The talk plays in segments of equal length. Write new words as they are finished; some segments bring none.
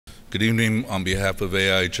Good evening. On behalf of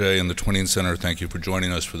AIHA and the Twinning Center, thank you for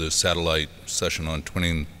joining us for this satellite session on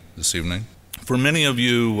twinning this evening. For many of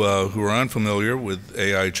you who are unfamiliar with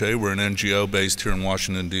AIHA, we're an NGO based here in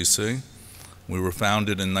Washington, D.C. We were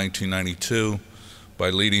founded in 1992 by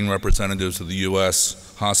leading representatives of the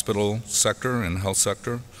U.S. hospital sector and health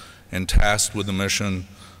sector, and tasked with the mission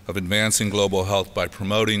of advancing global health by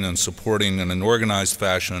promoting and supporting in an organized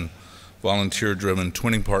fashion volunteer-driven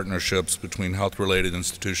twinning partnerships between health-related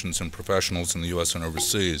institutions and professionals in the U.S. and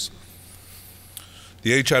overseas.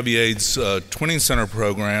 The HIV/AIDS Twinning Center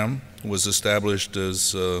program was established,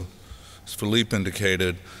 as Philippe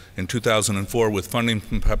indicated, in 2004 with funding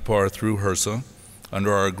from PEPFAR through HRSA.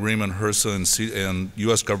 Under our agreement, HRSA and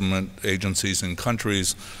U.S. government agencies in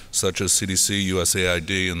countries such as CDC,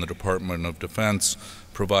 USAID, and the Department of Defense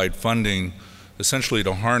provide funding essentially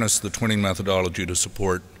to harness the twinning methodology to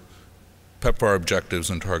support PEPFAR objectives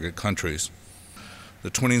in target countries. The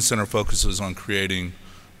Twinning Center focuses on creating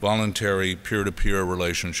voluntary peer-to-peer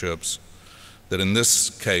relationships that in this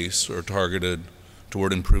case are targeted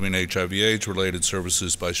toward improving HIV/AIDS related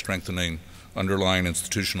services by strengthening underlying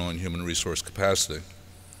institutional and human resource capacity.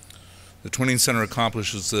 The Twinning Center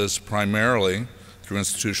accomplishes this primarily through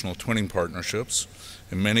institutional twinning partnerships,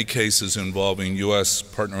 in many cases involving U.S.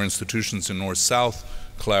 partner institutions in North-South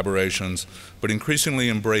collaborations, but increasingly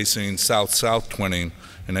embracing South-South twinning,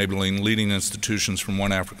 enabling leading institutions from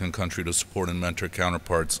one African country to support and mentor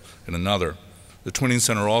counterparts in another. The Twinning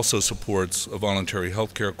Center also supports a voluntary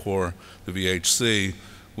healthcare corps, the VHC,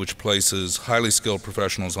 which places highly skilled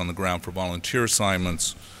professionals on the ground for volunteer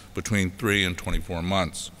assignments between 3 and 24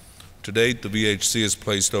 months. To date, the VHC has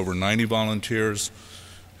placed over 90 volunteers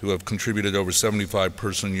who have contributed over 75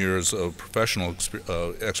 person-years of professional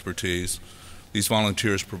expertise. These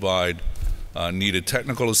volunteers provide needed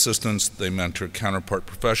technical assistance, they mentor counterpart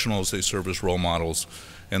professionals, they serve as role models,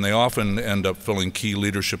 and they often end up filling key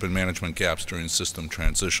leadership and management gaps during system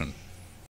transition.